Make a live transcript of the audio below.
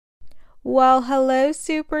Well, hello,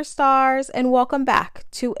 superstars, and welcome back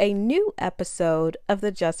to a new episode of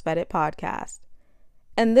the Just Vet It podcast.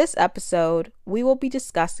 In this episode, we will be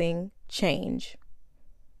discussing change.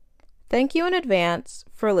 Thank you in advance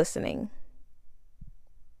for listening.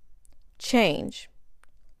 Change.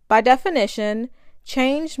 By definition,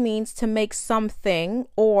 change means to make something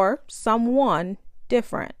or someone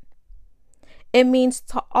different. It means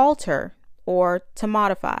to alter or to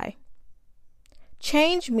modify.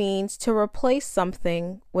 Change means to replace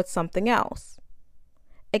something with something else,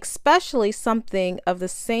 especially something of the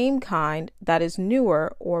same kind that is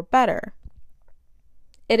newer or better.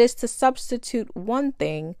 It is to substitute one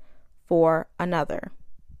thing for another.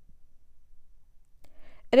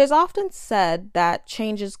 It is often said that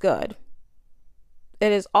change is good.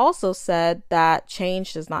 It is also said that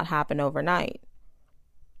change does not happen overnight.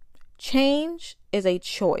 Change is a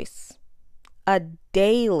choice, a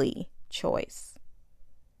daily choice.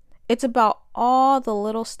 It's about all the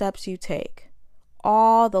little steps you take,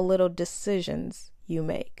 all the little decisions you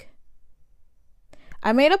make.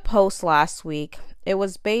 I made a post last week. It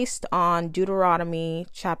was based on Deuteronomy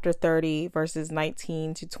chapter 30, verses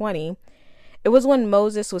 19 to 20. It was when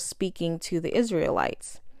Moses was speaking to the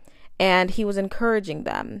Israelites, and he was encouraging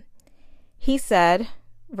them. He said,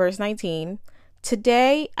 verse 19,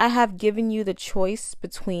 "Today I have given you the choice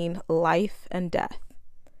between life and death,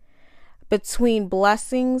 between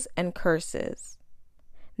blessings and curses.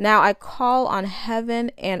 Now I call on heaven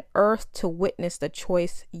and earth to witness the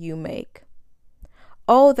choice you make.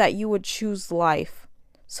 Oh, that you would choose life,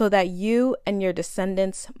 so that you and your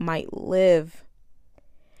descendants might live.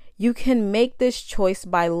 You can make this choice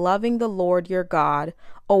by loving the Lord your God,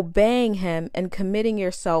 obeying him, and committing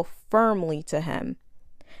yourself firmly to him.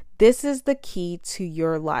 This is the key to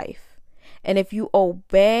your life. And if you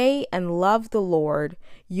obey and love the Lord,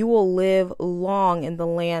 you will live long in the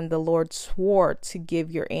land the Lord swore to give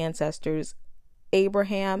your ancestors,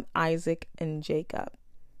 Abraham, Isaac, and Jacob."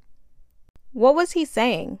 What was he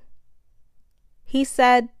saying? He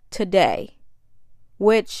said today,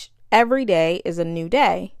 which every day is a new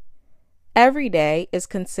day. Every day is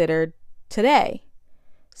considered today.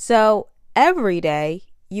 So every day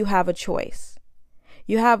you have a choice.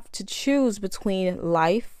 You have to choose between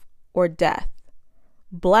life or death,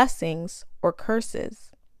 blessings or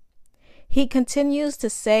curses. He continues to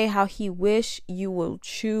say how he wish you will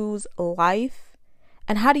choose life.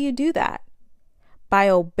 And how do you do that? By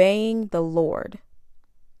obeying the Lord.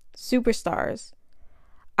 Superstars,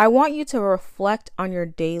 I want you to reflect on your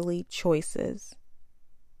daily choices.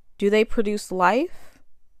 Do they produce life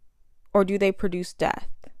or do they produce death?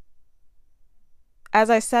 As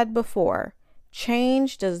I said before,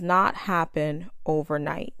 change does not happen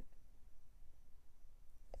overnight.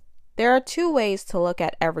 There are two ways to look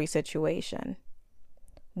at every situation.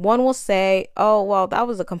 One will say, "Oh, well, that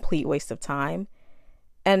was a complete waste of time."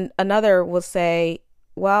 And another will say,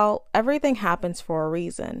 "Well, everything happens for a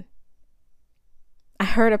reason." I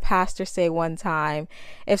heard a pastor say one time,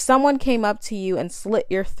 if someone came up to you and slit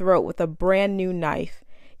your throat with a brand new knife,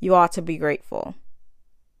 you ought to be grateful.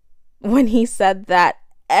 When he said that,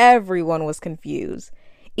 everyone was confused.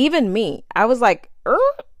 Even me. I was like,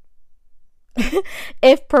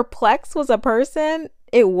 If perplexed was a person,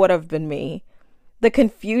 it would have been me. The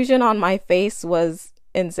confusion on my face was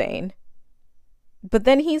insane. But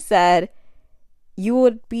then he said, you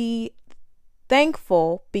would be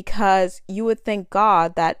thankful because you would thank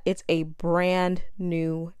God that it's a brand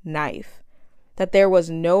new knife, that there was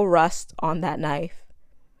no rust on that knife.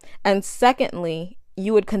 And secondly,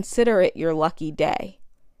 you would consider it your lucky day.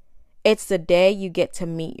 It's the day you get to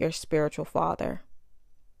meet your spiritual father.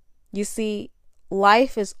 You see,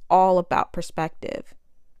 life is all about perspective.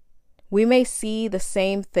 We may see the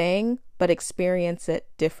same thing, but experience it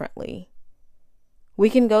differently. We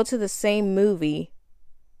can go to the same movie,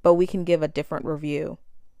 but we can give a different review.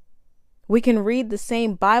 We can read the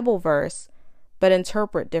same Bible verse, but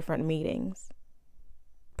interpret different meanings.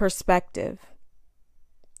 Perspective.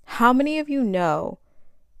 How many of you know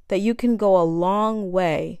that you can go a long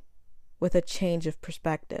way with a change of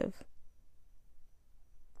perspective?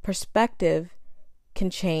 Perspective can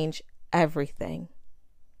change everything.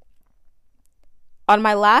 On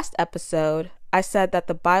my last episode, I said that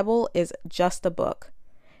the Bible is just a book.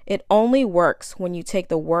 It only works when you take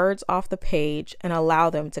the words off the page and allow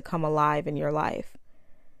them to come alive in your life.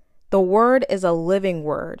 The word is a living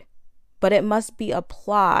word, but it must be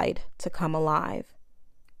applied to come alive.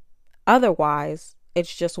 Otherwise,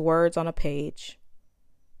 it's just words on a page.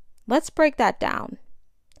 Let's break that down.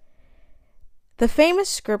 The famous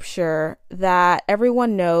scripture that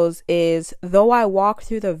everyone knows is, "Though I walk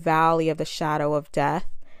through the valley of the shadow of death,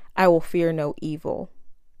 I will fear no evil.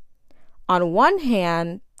 On one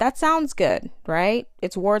hand, that sounds good, right?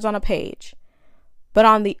 It's words on a page. But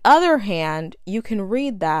on the other hand, you can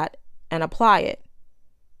read that and apply it.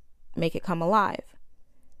 Make it come alive.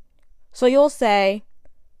 So you'll say,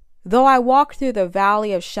 though I walk through the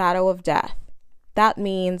valley of shadow of death, that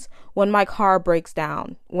means when my car breaks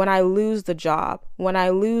down, when I lose the job, when I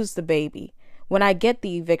lose the baby, when I get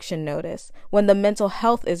the eviction notice, when the mental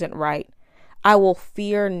health isn't right, I will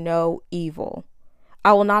fear no evil.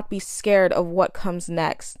 I will not be scared of what comes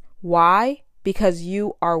next. Why? Because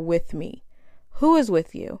you are with me. Who is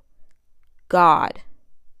with you? God.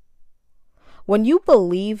 When you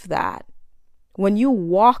believe that, when you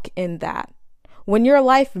walk in that, when your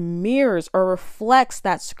life mirrors or reflects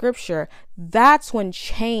that scripture, that's when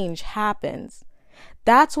change happens.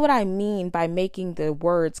 That's what I mean by making the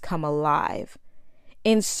words come alive.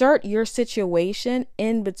 Insert your situation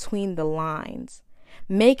in between the lines.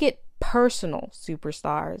 Make it personal,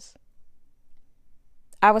 superstars.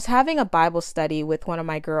 I was having a Bible study with one of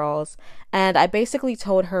my girls, and I basically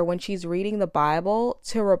told her when she's reading the Bible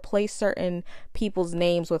to replace certain people's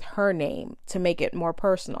names with her name to make it more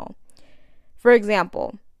personal. For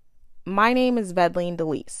example, my name is Vedleen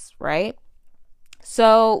DeLise, right?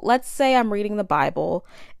 So let's say I'm reading the Bible.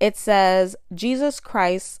 It says Jesus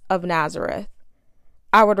Christ of Nazareth.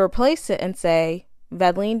 I would replace it and say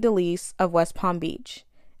Vedleen DeLise of West Palm Beach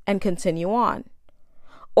and continue on.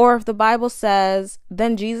 Or if the Bible says,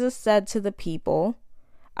 then Jesus said to the people,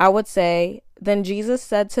 I would say, then Jesus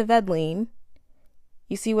said to Vedleen.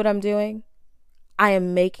 You see what I'm doing? I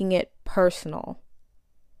am making it personal.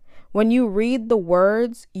 When you read the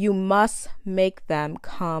words, you must make them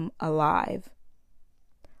come alive.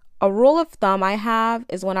 A rule of thumb I have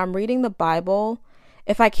is when I'm reading the Bible,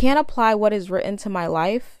 if I can't apply what is written to my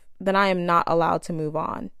life, then I am not allowed to move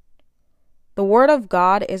on. The Word of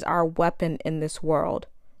God is our weapon in this world.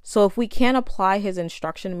 So if we can't apply His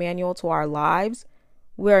instruction manual to our lives,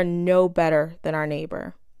 we are no better than our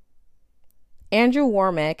neighbor. Andrew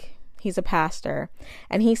Warmick, he's a pastor,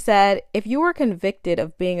 and he said, if you were convicted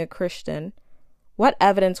of being a Christian, what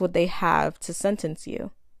evidence would they have to sentence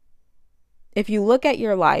you? If you look at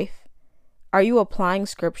your life, are you applying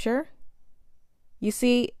scripture? You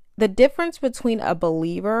see, the difference between a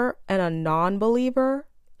believer and a non-believer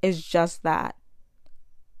is just that.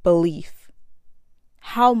 Belief.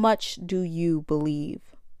 How much do you believe?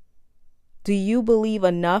 Do you believe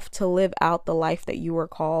enough to live out the life that you were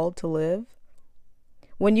called to live?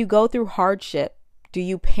 When you go through hardship, do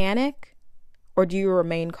you panic or do you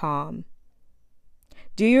remain calm?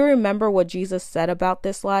 Do you remember what Jesus said about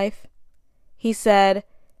this life? He said,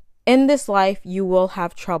 in this life you will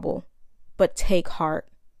have trouble, but take heart.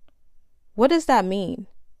 What does that mean?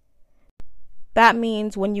 That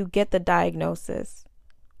means when you get the diagnosis,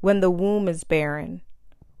 when the womb is barren,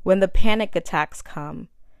 when the panic attacks come,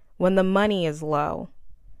 when the money is low,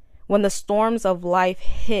 when the storms of life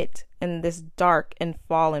hit in this dark and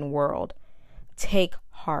fallen world, take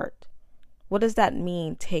heart. What does that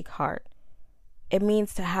mean, take heart? It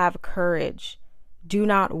means to have courage. Do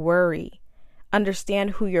not worry.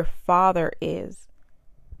 Understand who your Father is.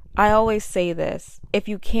 I always say this, if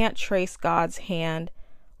you can't trace God's hand,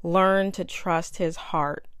 learn to trust His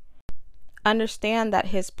heart. Understand that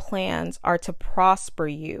His plans are to prosper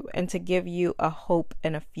you and to give you a hope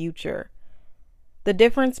and a future. The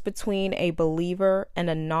difference between a believer and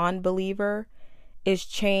a non-believer is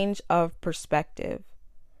change of perspective.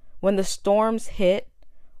 When the storms hit,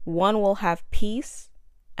 one will have peace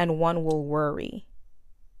and one will worry.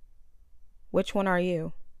 Which one are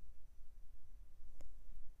you?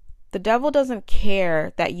 The devil doesn't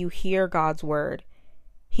care that you hear God's word.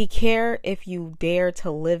 He cares if you dare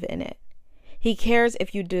to live in it. He cares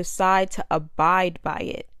if you decide to abide by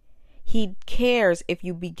it. He cares if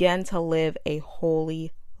you begin to live a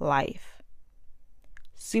holy life.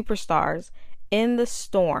 Superstars, in the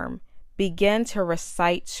storm, begin to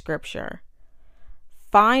recite scripture.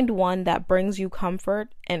 Find one that brings you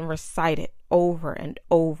comfort and recite it over and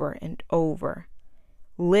over and over.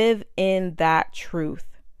 Live in that truth.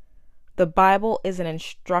 The Bible is an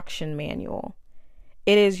instruction manual.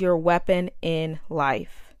 It is your weapon in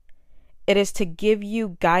life. It is to give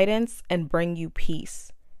you guidance and bring you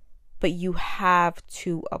peace, but you have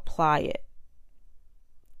to apply it.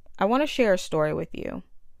 I want to share a story with you.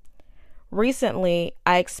 Recently,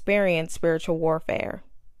 I experienced spiritual warfare,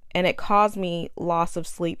 and it caused me loss of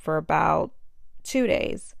sleep for about 2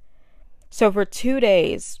 days. So for 2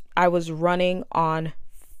 days, I was running on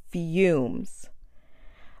fumes.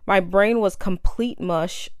 My brain was complete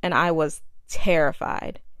mush, and I was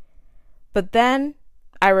terrified. But then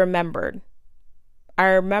I remembered I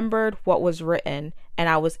remembered what was written, and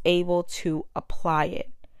I was able to apply it.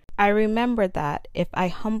 I remembered that if I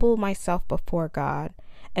humble myself before God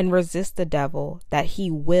and resist the devil, that he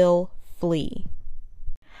will flee.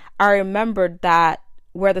 I remembered that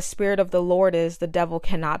where the Spirit of the Lord is, the devil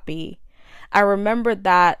cannot be. I remembered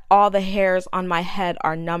that all the hairs on my head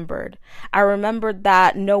are numbered. I remembered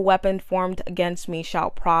that no weapon formed against me shall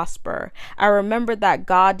prosper. I remembered that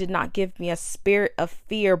God did not give me a spirit of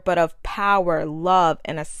fear, but of power, love,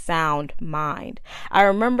 and a sound mind. I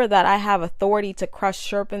remember that I have authority to crush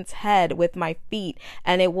serpents' head with my feet,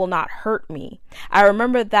 and it will not hurt me. I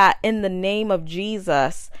remember that in the name of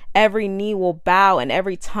Jesus, every knee will bow and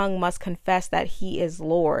every tongue must confess that he is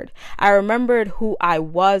Lord. I remembered who I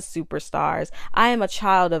was, superstars. I am a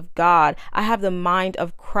child of God. I have the mind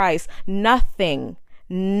of Christ. Nothing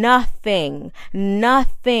can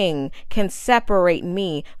separate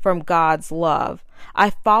me from God's love. I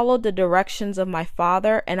followed the directions of my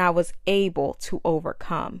Father, and I was able to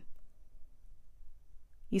overcome.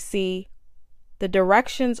 You see, the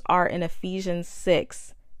directions are in Ephesians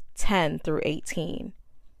 6:10 through 18.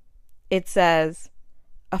 It says,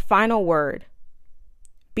 a final word: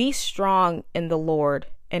 be strong in the Lord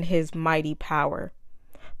and his mighty power.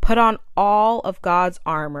 Put on all of God's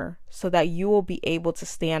armor so that you will be able to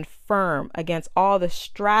stand firm against all the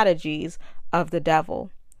strategies of the devil.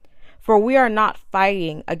 For we are not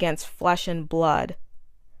fighting against flesh and blood,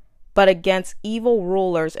 but against evil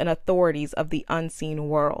rulers and authorities of the unseen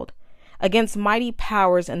world, against mighty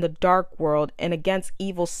powers in the dark world, and against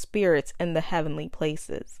evil spirits in the heavenly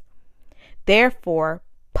places. Therefore,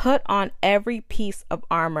 put on every piece of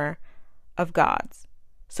armor of God's,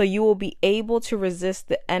 so you will be able to resist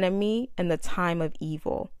the enemy in the time of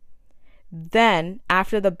evil. Then,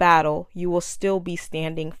 after the battle, you will still be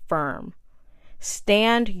standing firm.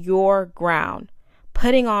 Stand your ground,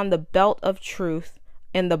 putting on the belt of truth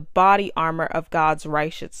and the body armor of God's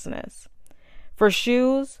righteousness. For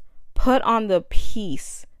shoes, put on the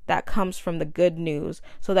peace that comes from the good news,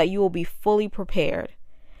 so that you will be fully prepared.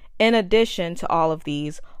 In addition to all of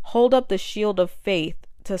these, hold up the shield of faith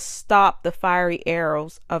to stop the fiery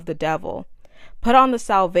arrows of the devil. Put on the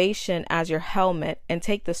salvation as your helmet and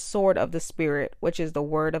take the sword of the Spirit, which is the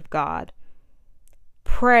word of God.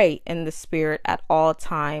 Pray in the Spirit at all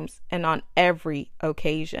times and on every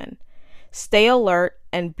occasion. Stay alert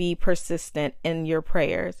and be persistent in your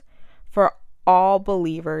prayers for all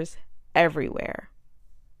believers everywhere.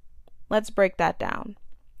 Let's break that down.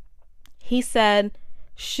 He said,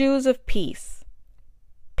 shoes of peace.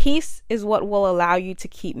 Peace is what will allow you to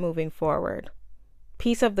keep moving forward.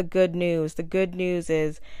 Peace of the good news. The good news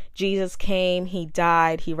is Jesus came, he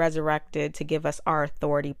died, he resurrected to give us our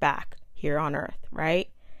authority back here on earth, right?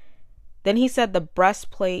 Then he said the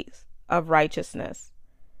breastplate of righteousness.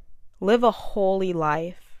 Live a holy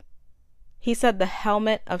life. He said the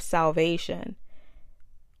helmet of salvation.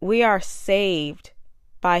 We are saved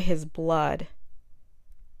by his blood.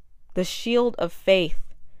 The shield of faith.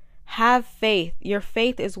 Have faith. Your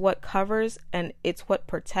faith is what covers and it's what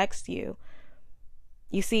protects you.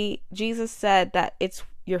 You see, Jesus said that it's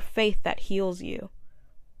your faith that heals you.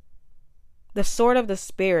 The sword of the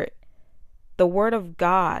Spirit, the word of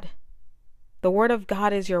God. The word of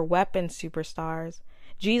God is your weapon, superstars.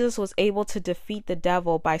 Jesus was able to defeat the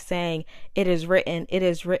devil by saying, it is written, it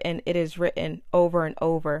is written, it is written, over and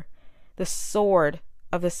over. The sword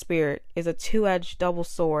of the Spirit is a two-edged double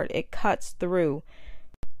sword. It cuts through.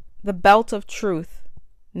 The belt of truth.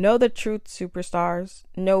 Know the truth, superstars.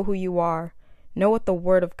 Know who you are. Know what the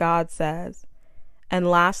word of God says. And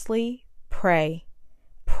lastly, pray.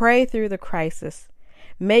 Pray through the crisis.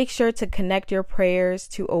 Make sure to connect your prayers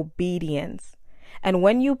to obedience. And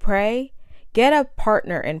when you pray, get a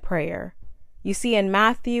partner in prayer. You see, in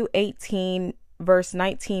Matthew 18, verse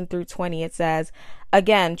 19 through 20, it says,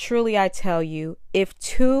 again, truly I tell you, if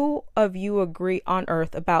two of you agree on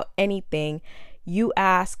earth about anything you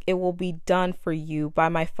ask, it will be done for you by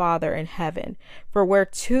my Father in heaven. For where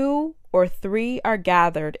 2 or 3 are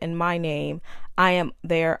gathered in my name, I am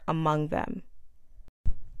there among them.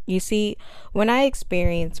 You see, when I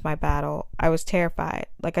experienced my battle, I was terrified.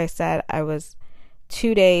 Like I said, I was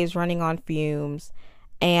 2 days running on fumes.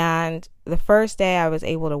 And the first day I was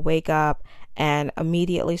able to wake up and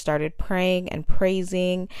immediately started praying and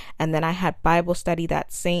praising. And then I had Bible study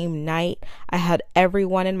that same night. I had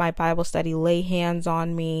everyone in my Bible study lay hands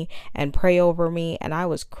on me and pray over me. And I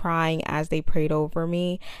was crying as they prayed over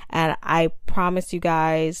me. And I promise you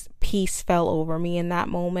guys, peace fell over me in that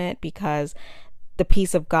moment because the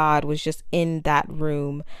peace of God was just in that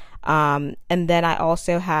room. And then I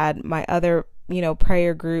also had my other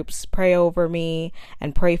prayer groups pray over me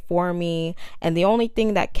and pray for me. And the only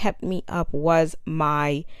thing that kept me up was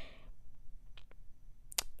my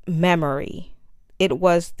memory. It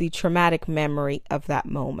was the traumatic memory of that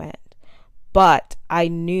moment. But I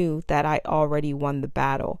knew that I already won the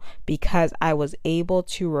battle because I was able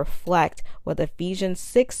to reflect what Ephesians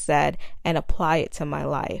 6 said and apply it to my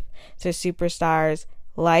life. So superstars,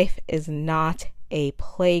 life is not a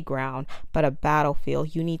playground, but a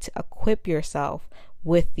battlefield. You need to equip yourself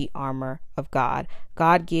with the armor of God.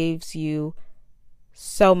 God gives you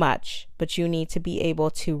so much, but you need to be able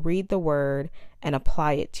to read the word and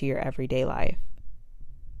apply it to your everyday life.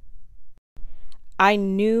 I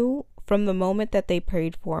knew from the moment that they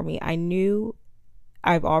prayed for me, I knew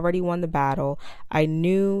I've already won the battle. I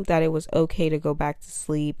knew that it was okay to go back to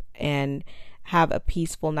sleep and have a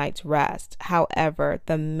peaceful night's rest. However,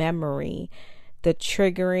 the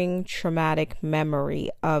triggering traumatic memory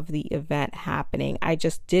of the event happening, I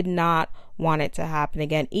just did not want it to happen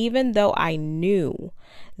again, even though I knew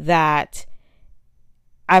that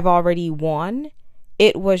I've already won.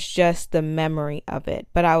 It was just the memory of it.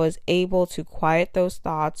 But I was able to quiet those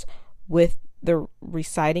thoughts with the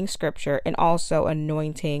reciting scripture and also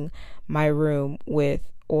anointing my room with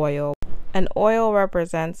oil. And oil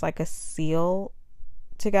represents like a seal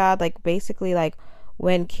to God, like basically like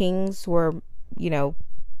when kings were,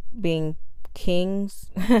 being kings,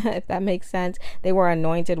 if that makes sense, they were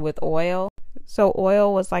anointed with oil. So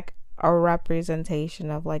oil was like a representation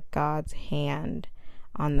of like God's hand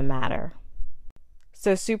on the matter.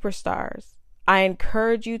 So superstars, I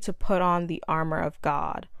encourage you to put on the armor of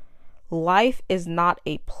God. Life is not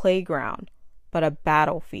a playground, but a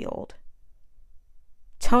battlefield.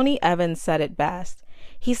 Tony Evans said it best.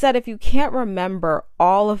 He said, if you can't remember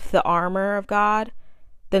all of the armor of God,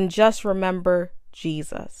 then just remember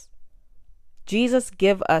Jesus. Jesus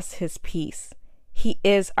give us his peace. He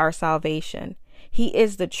is our salvation. He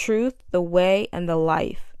is the truth, the way, and the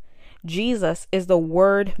life. Jesus is the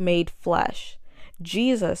word made flesh.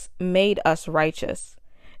 Jesus made us righteous.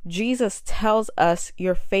 Jesus tells us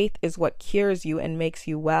your faith is what cures you and makes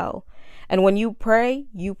you well. And when you pray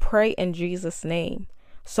in Jesus' name.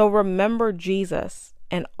 So remember Jesus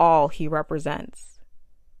and all he represents.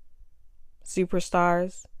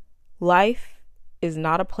 Superstars, life is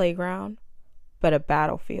not a playground, but a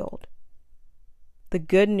battlefield. The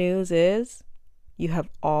good news is you have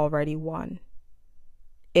already won.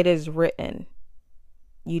 It is written.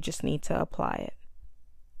 You just need to apply it.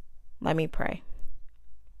 Let me pray.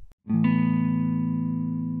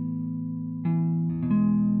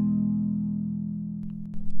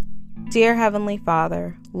 Dear Heavenly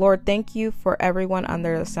Father, Lord, thank you for everyone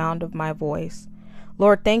under the sound of my voice.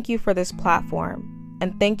 Lord, thank you for this platform,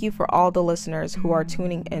 and thank you for all the listeners who are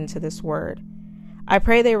tuning into this word. I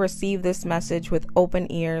pray they receive this message with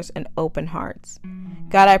open ears and open hearts.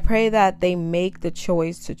 God, I pray that they make the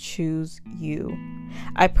choice to choose you.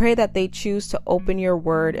 I pray that they choose to open your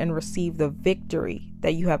word and receive the victory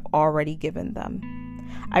that you have already given them.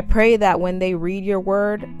 I pray that when they read your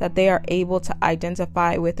word, that they are able to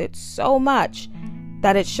identify with it so much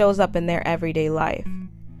that it shows up in their everyday life.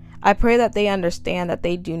 I pray that they understand that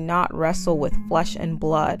they do not wrestle with flesh and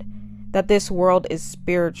blood, that this world is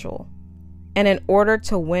spiritual. And in order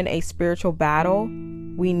to win a spiritual battle,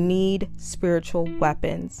 we need spiritual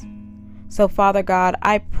weapons. So, Father God,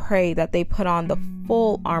 I pray that they put on the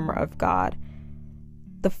full armor of God,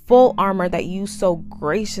 the full armor that you so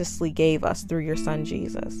graciously gave us through your Son,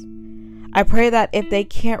 Jesus. I pray that if they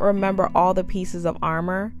can't remember all the pieces of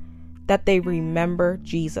armor, that they remember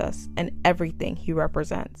Jesus and everything he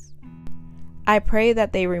represents. I pray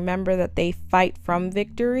that they remember that they fight from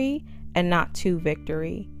victory and not to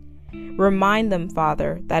victory. Remind them,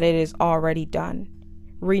 Father, that it is already done.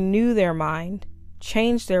 Renew their mind,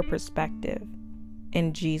 change their perspective.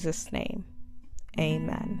 In Jesus' name,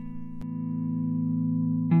 amen.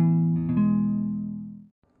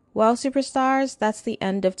 Well, superstars, that's the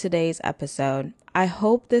end of today's episode. I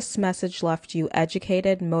hope this message left you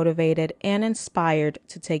educated, motivated, and inspired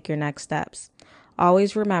to take your next steps.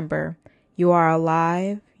 Always remember, you are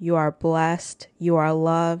alive, you are blessed, you are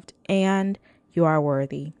loved, and you are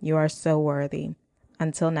worthy. You are so worthy.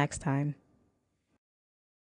 Until next time.